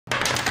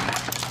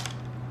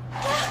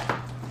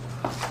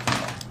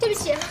不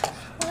起，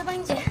我来帮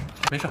你捡。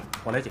没事，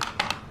我来捡。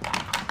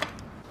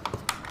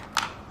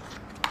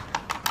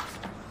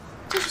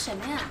这是什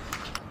么呀？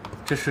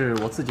这是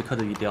我自己刻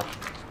的玉雕。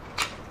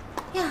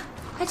呀，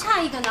还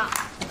差一个呢。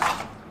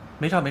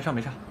没差，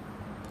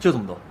就这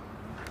么多。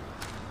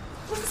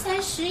不是才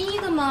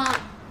11个吗？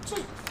这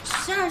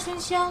12生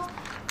肖，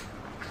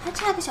还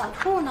差个小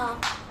兔呢。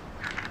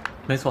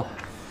没错，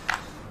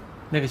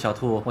那个小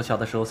兔我小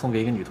的时候送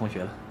给一个女同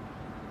学了，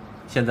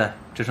现在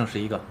只剩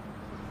11个。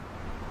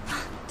啊，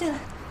对了，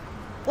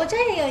我这儿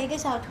也有一个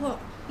小兔，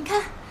你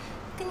看，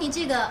跟你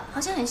这个好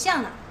像很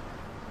像呢。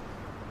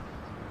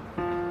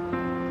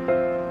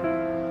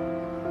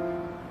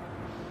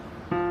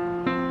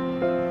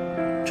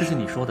这是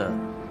你说的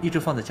一直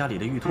放在家里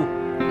的玉兔？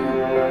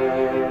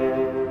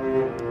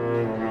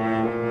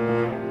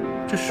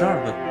这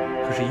12个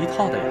可是一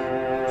套的呀。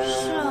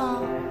是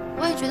啊，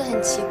我也觉得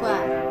很奇怪。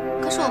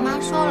可是我妈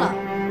说了，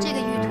这个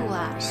玉兔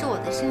啊是我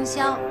的生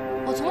肖，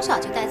我从小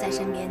就带在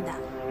身边的。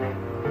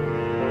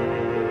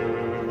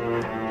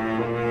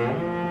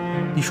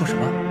你说什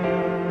么？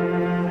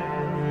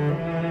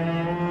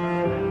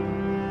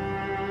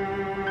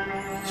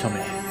小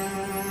美，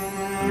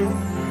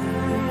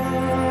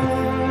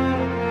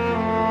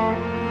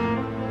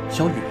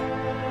小雨，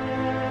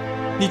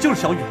你就是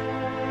小雨，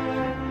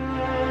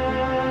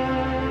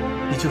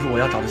你就是我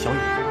要找的小雨，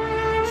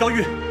小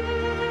雨，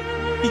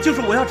你就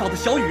是我要找的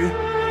小雨。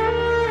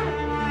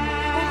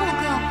王浩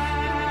哥，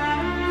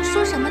你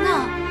说什么呢？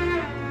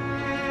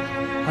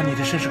把你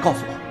的身世告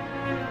诉我。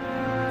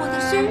我的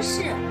身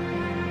世？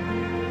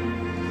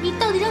你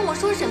到底让我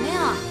说什么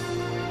呀？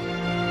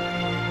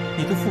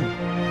你的父母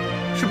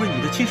是不是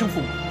你的亲生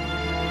父母？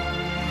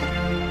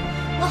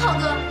王浩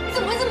哥，你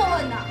怎么会这么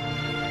问呢？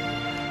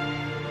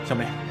小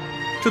梅，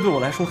这对我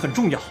来说很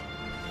重要。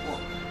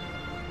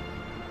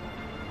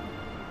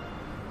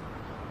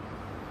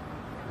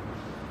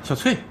小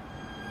翠，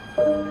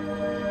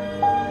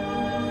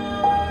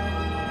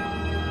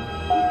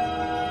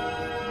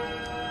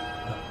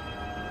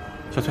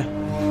小翠，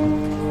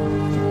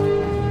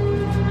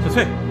小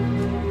翠，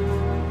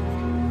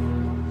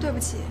对不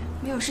起，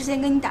没有事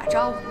先跟你打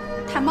招呼，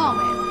太冒昧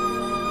了。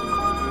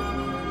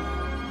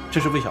这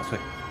是魏小翠，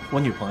我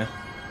女朋友。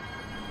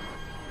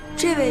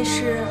这位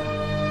是？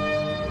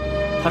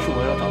她是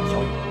我要找的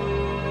小雨。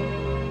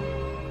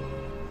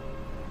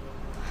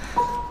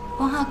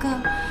王浩哥，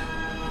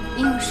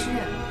你有事，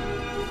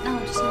那我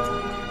就先走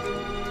了。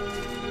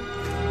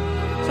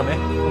小梅，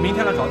我明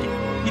天来找你，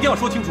一定要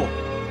说清楚。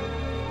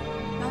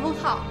王文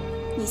浩，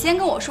你先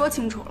跟我说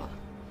清楚了。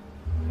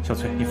小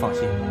翠，你放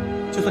心，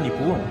就算你不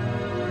问我，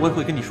我也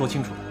会跟你说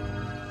清楚的。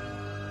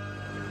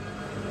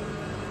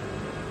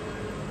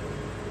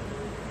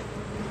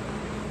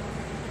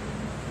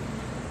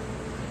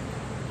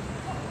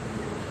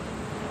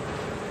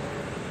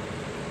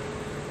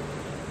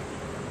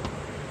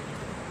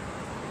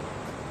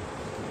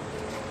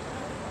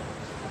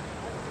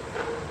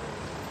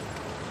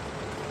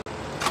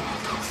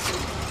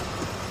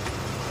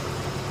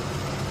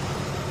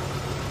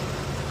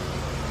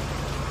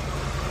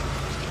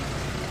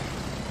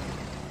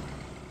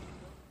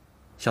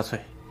小翠，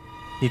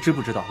你知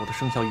不知道我的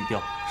生肖玉雕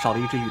少了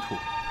一只玉兔？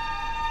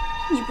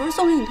你不是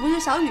送给你同学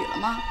小雨了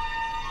吗？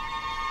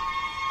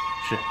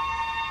是，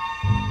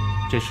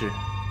这事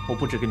我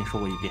不止跟你说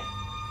过一遍。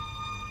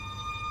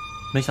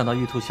没想到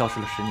玉兔消失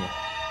了10年，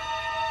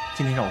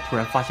今天让我突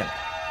然发现了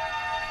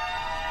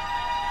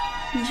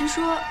它。你是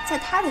说在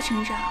他的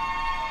身上？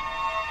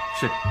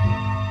是，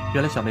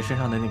原来小梅身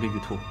上的那个玉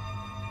兔，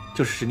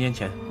就是10年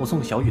前我送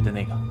给小雨的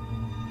那个。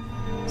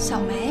小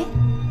梅？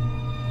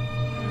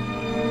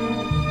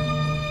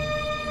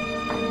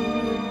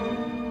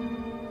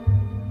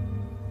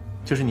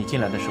就是你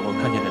进来的时候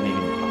看见的那个女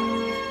孩，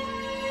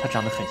她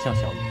长得很像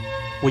小雨，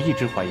我一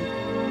直怀疑，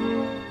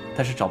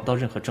但是找不到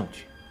任何证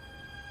据。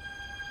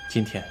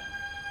今天，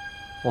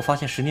我发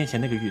现10年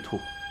前那个玉兔，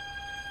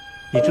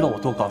你知道我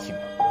多高兴吗？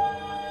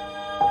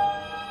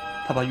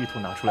她把玉兔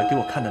拿出来给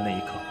我看的那一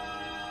刻，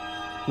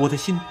我的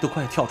心都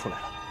快要跳出来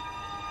了。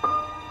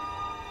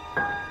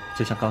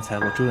就像刚才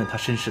我追问她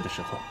身世的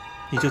时候，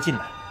你就进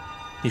来了，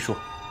你说，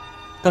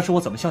当时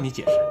我怎么向你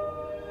解释？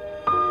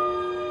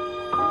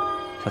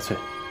小翠，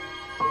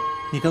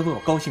你该为我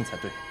高兴才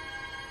对，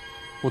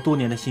我多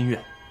年的心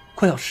愿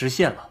快要实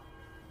现了。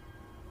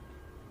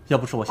要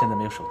不是我现在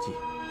没有手机，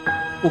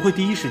我会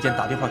第一时间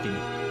打电话给你，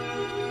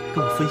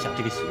跟我分享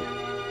这个喜悦。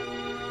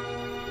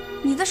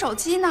你的手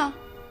机呢？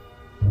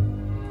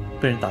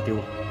被人打丢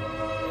了。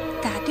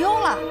打丢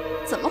了？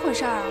怎么回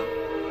事啊？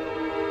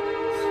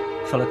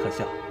说来可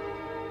笑，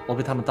我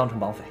被他们当成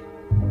绑匪。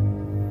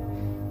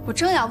我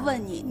正要问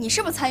你，你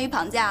是不是参与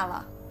绑架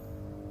了？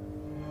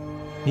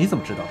你怎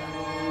么知道的？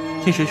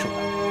听谁说的？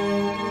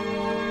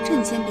这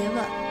你先别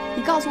问，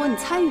你告诉我你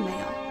参与没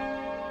有？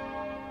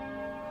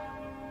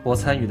我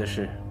参与的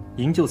是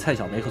营救蔡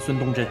小梅和孙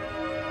东珍，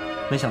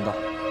没想到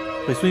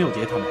被孙幼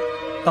杰他们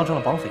当成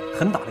了绑匪，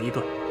狠打了一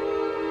顿。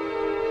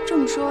这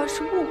么说，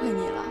是误会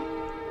你了？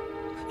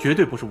绝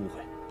对不是误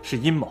会，是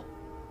阴谋，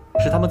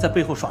是他们在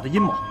背后耍的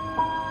阴谋。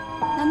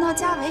难道道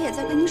嘉伟也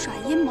在跟你耍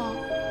阴谋？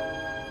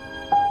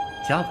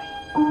嘉伟，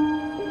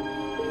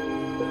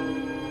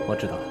我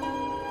知道了，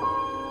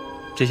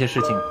这些事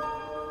情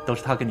都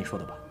是他跟你说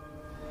的吧？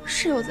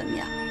是又怎么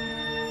样？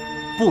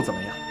不怎么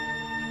样。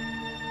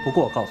不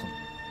过我告诉你，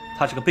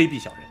他是个卑鄙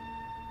小人。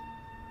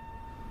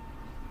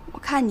我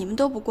看你们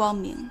都不光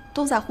明，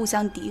都在互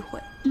相诋毁。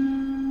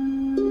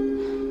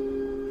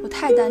我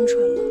太单纯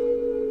了，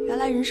原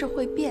来人是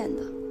会变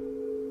的。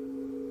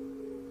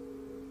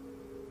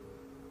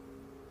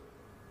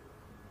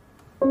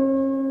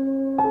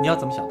你要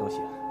怎么想都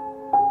行，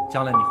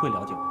将来你会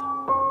了解我的。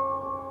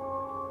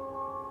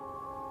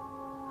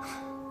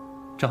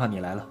正好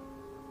你来了，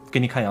给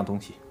你看样东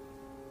西。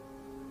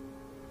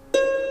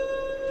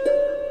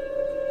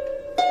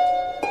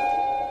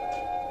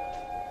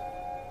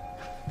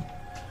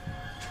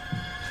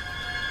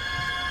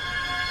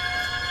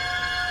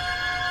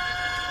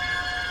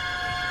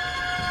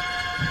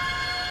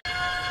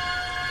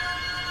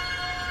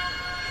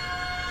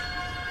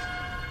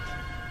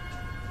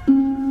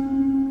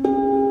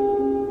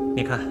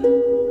你看，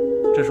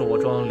这是我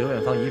装刘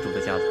远芳遗嘱的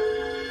夹子。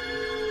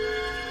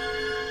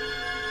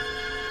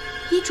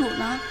遗嘱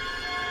呢？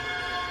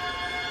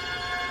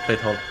被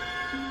偷了。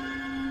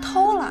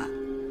偷了？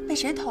被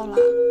谁偷了？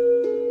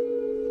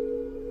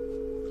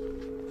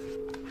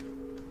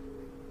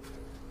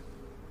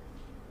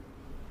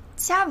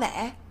嘉伟。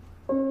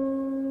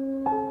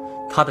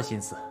他的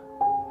心思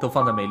都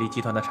放在美丽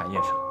集团的产业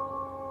上，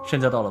甚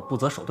至到了不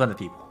择手段的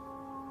地步。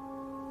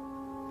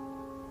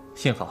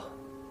幸好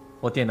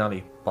我电脑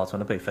里保存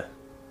了备份。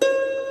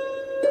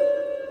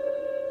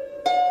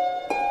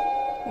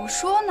我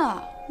说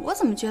呢，我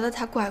怎么觉得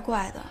他怪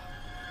怪的？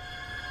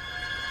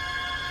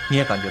你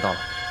也感觉到了？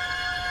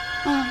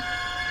嗯。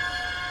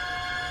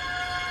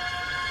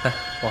哎，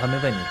我还没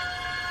问你，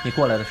你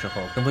过来的时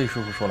候跟魏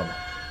叔叔说了吗？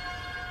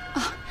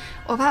啊，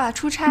我爸爸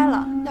出差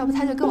了，要不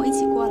他就跟我一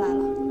起过来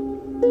了。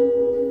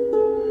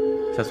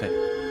小翠，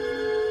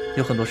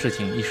有很多事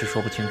情一时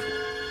说不清楚，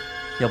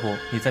要不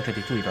你在这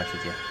里住一段时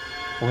间，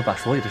我会把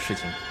所有的事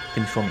情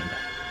跟你说明白。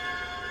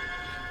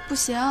不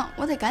行，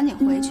我得赶紧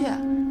回去，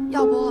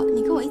要不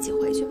你跟我一起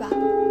回去吧？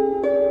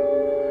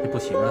你不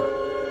行啊，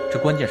这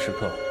关键时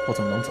刻我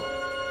怎么能走？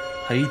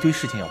还有一堆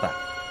事情要办。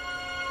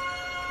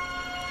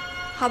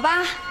好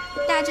吧，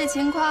大致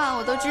情况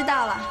我都知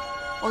道了。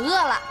我饿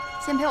了，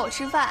先陪我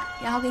吃饭，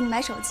然后给你买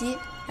手机，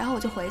然后我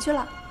就回去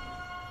了。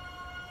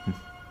嗯，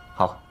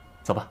好，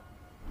走吧。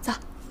走。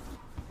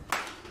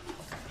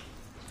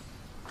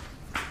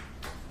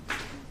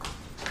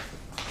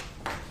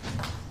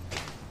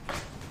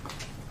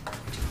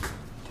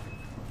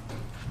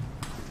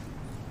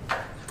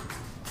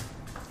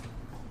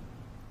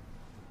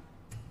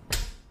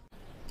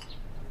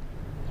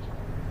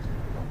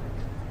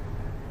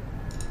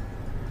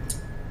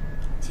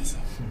谢谢。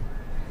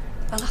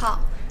文浩，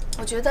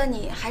我觉得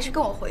你还是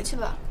跟我回去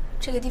吧，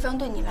这个地方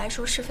对你来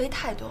说是非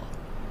太多。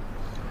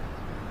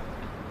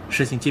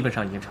事情基本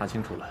上已经查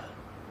清楚了，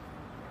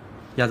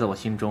压在我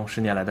心中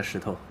10年来的石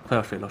头快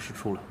要水落石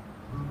出了。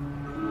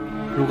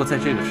如果在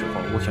这个时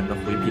候我选择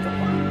回避的话，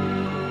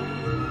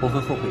我会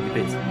后悔一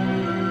辈子。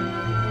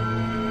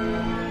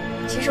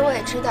其实我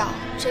也知道，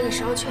这个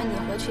时候劝你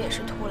回去也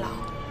是徒劳，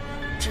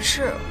只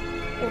是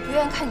我不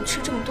愿看你吃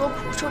这么多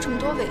苦，受这么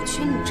多委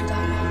屈，你知道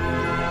吗？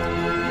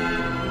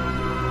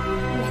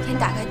我每天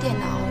打开电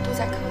脑都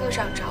在QQ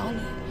上找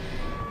你，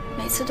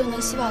每次都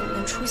能希望你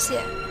能出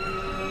现。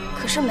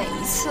可是每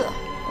一次，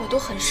我都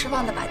很失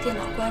望地把电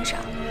脑关上。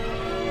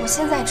我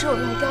现在只有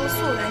用雕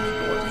塑来弥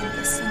补我对你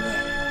的思念。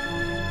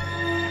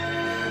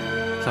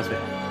小翠，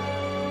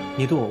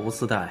你对我无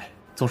私的爱，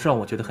总是让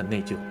我觉得很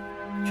内疚，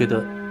觉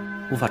得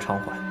无法偿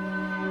还。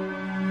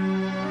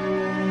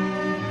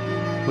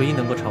唯一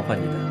能够偿还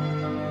你的，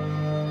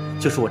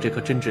就是我这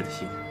颗真挚的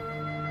心。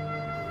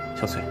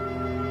小翠，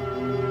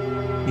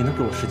你能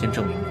给我时间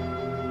证明吗？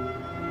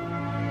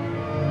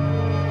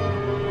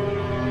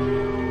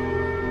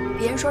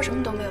别人说什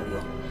么都没有用，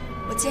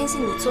我坚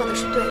信你做的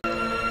是对的。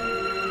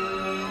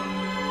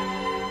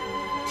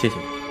谢谢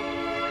你。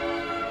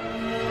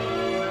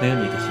没有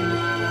你的心意，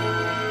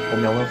我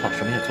苗文化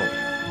什么也做不了。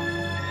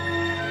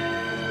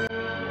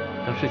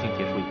等事情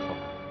结束以后，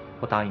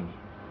我答应你，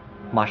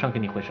马上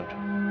跟你回省城。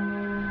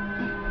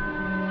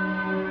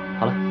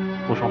好了，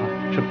不说话，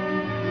吃吧。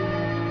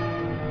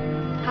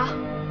好，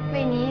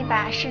为你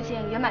把事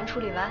情圆满处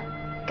理完，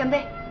干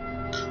杯！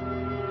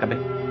干杯！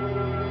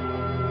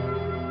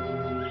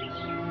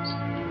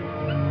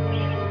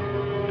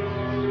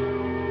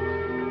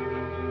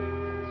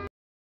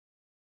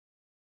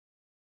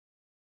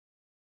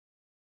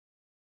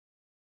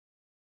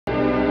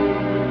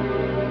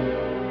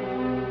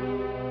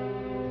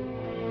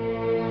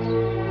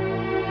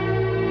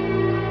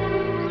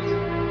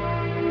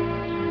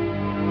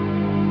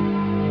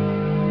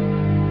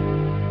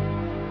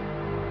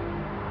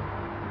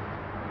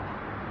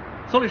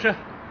宋律师，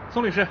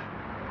宋律师，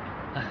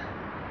哎，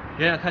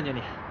远远看见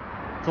你，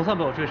总算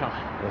被我追上了。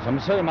有什么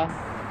事吗？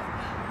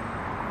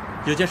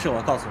有件事我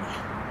要告诉你。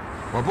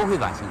我不会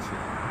感兴趣。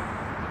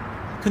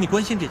可你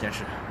关心这件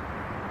事。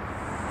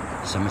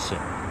什么事？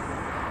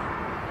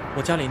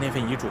我家里那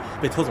份遗嘱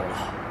被偷走了。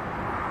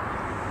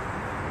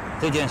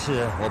这件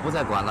事我不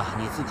再管了，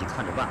你自己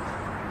看着办。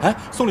哎，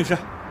宋律师，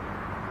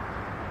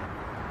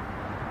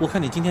我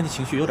看你今天的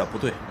情绪有点不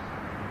对，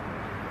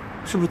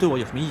是不是对我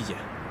有什么意见？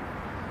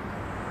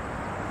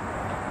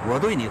我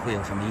对你会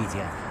有什么意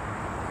见？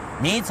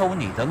你走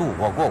你的路，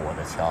我过我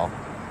的桥。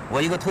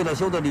我一个退了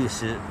休的律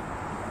师，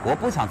我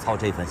不想操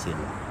这份心了，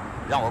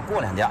让我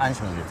过2天安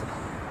生日子吧。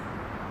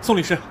宋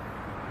律师，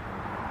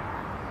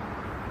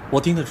我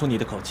听得出你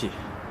的口气。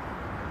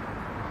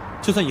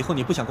就算以后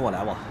你不想跟我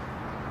来往，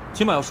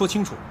起码要说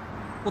清楚，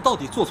我到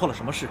底做错了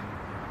什么事，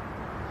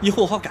以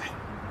后我好改。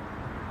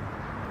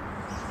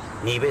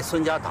你被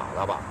孙家打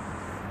了吧？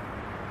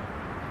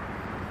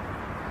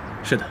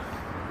是的，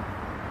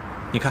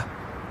你看，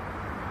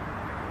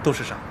都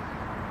是伤。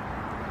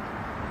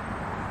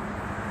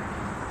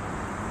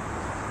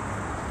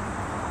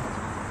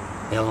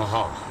梁文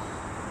浩，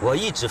我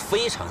一直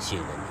非常信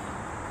任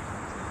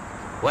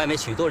你。外面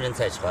许多人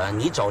在传，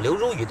你找刘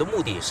如雨的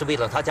目的是为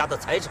了他家的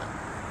财产，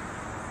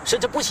甚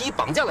至不惜以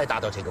绑架来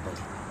达到这个目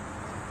的。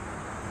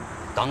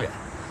当然，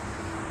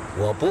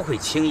我不会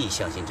轻易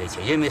相信这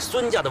些，因为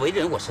孙家的为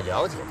人我是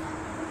了解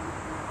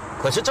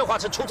的。可是这话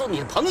是出自你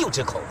的朋友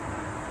之口，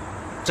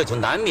这就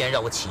难免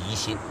让我起疑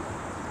心。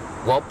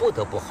我不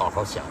得不好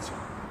好想想。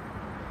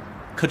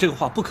可这个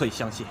话不可以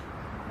相信，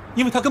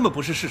因为它根本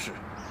不是事实。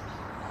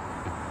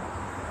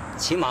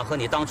起码和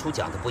你当初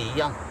讲的不一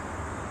样。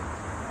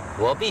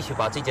我必须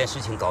把这件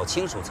事情搞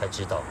清楚，才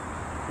知道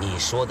你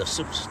说的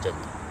是不是真的。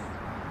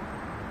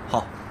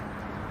好，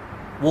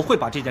我会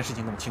把这件事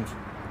情弄清楚，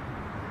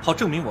好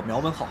证明我苗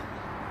文浩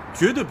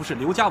绝对不是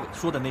刘家伟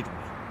说的那种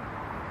人。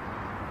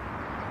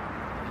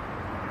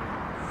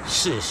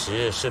事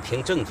实是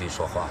凭证据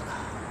说话的，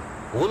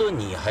无论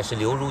你还是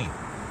刘如雨，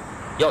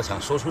要想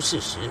说出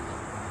事实，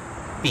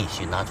必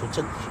须拿出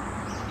证据。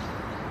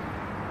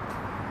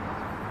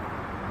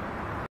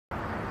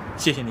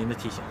谢谢您的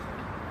提醒，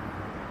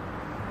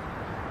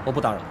我不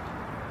打扰了，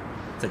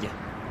再见。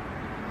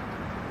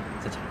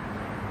再见。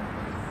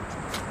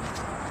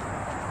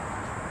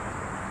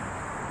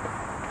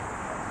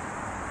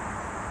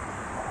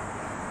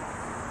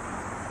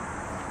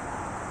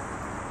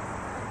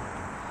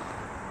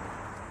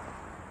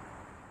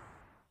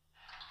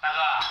大哥，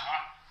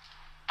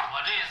我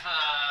这次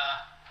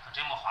可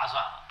真不划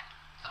算了。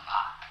怎么了？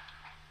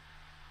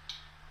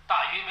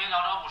大鱼没捞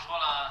着不说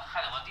了，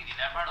害得我弟弟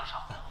连班都上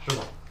不了。师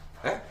傅，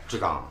哎，志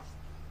刚，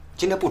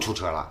今天不出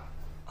车了？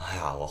哎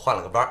呀，我换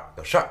了个班，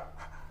有事儿。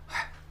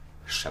哎，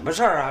什么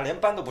事儿啊？连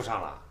班都不上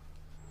了？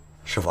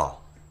师傅，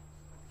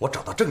我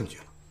找到证据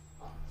了。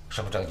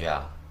什么证据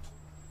啊？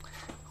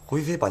胡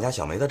一飞绑架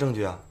小梅的证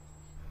据啊。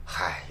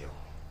哎呦，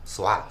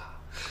算了，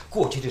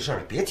过去的事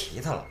儿别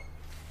提它了。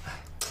哎，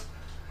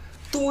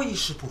多一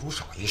事不如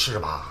少一事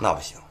嘛。那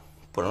不行，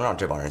不能让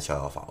这帮人逍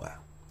遥法外。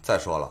再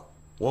说了，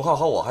文浩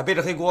和我还背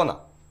着黑锅呢。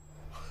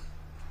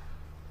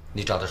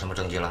你找到什么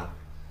证据了？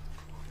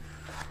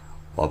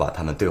我把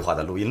他们对话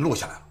的录音录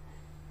下来了。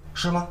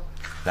是吗？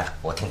来，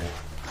我听听。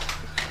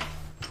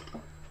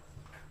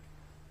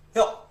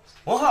哟，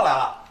文浩来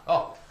了。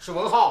哦，是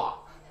文浩啊。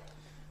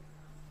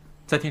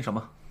在听什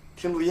么？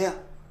听录音啊。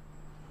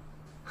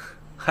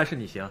还是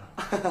你行。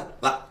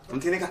来，我们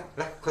听听看。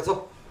来，快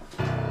坐。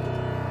这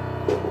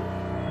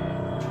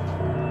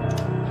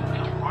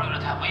活有点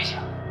太危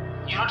险了。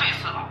你说这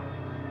次吧，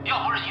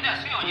要不是你那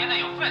孙有杰那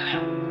有分量，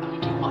咱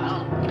们就完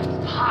了。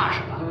踏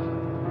实吧，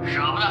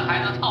舍不得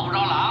孩子套不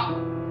着狼。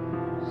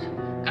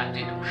干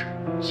这种事，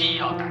既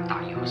要胆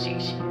大也要心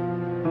细。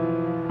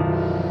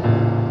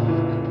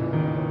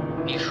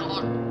你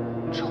说，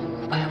这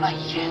500万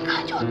眼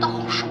看就要到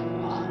手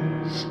了，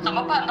怎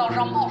么半道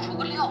上冒出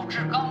个廖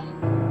志刚，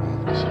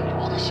那姓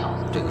刘的小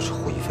子？这个是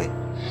胡一飞。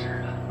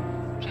是啊，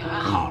这还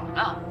好了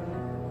呢。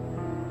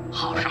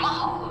好什么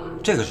好啊？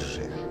这个是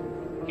谁？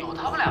有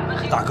他们两个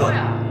黑大哥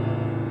呀。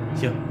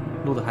行，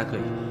录的还可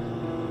以。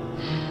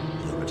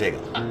有了这个，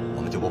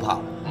我们就不怕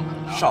了，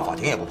上法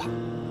庭也不怕。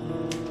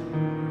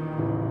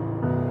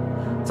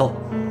走，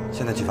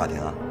现在去法庭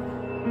啊？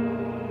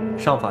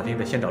上法庭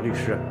得先找律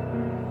师。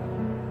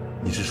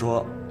你是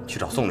说去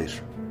找宋律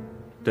师？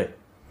对。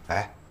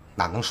哎，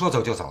哪能说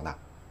走就走呢？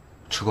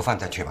吃过饭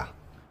再去吧。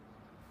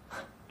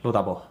陆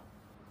大伯，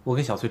我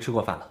跟小崔吃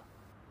过饭了，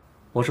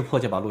我是迫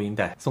切把录音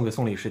带送给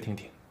宋律师听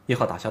听，也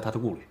好打消他的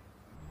顾虑。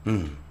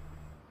嗯。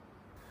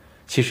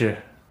其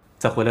实，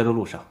在回来的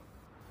路上，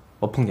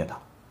我碰见他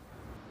了。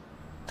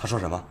他说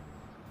什么？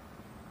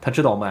他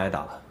知道我们挨打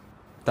了，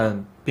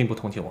但并不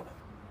同情我们。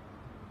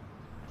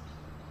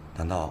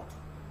难道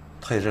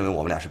他也认为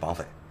我们俩是绑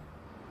匪？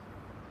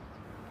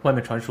外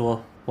面传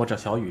说我找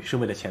小雨是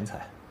为了钱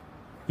财，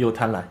又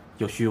贪婪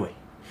又虚伪。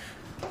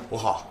文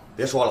浩，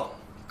别说了，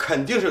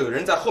肯定是有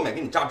人在后面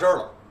给你扎针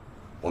了。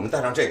我们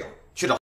带上这个去找。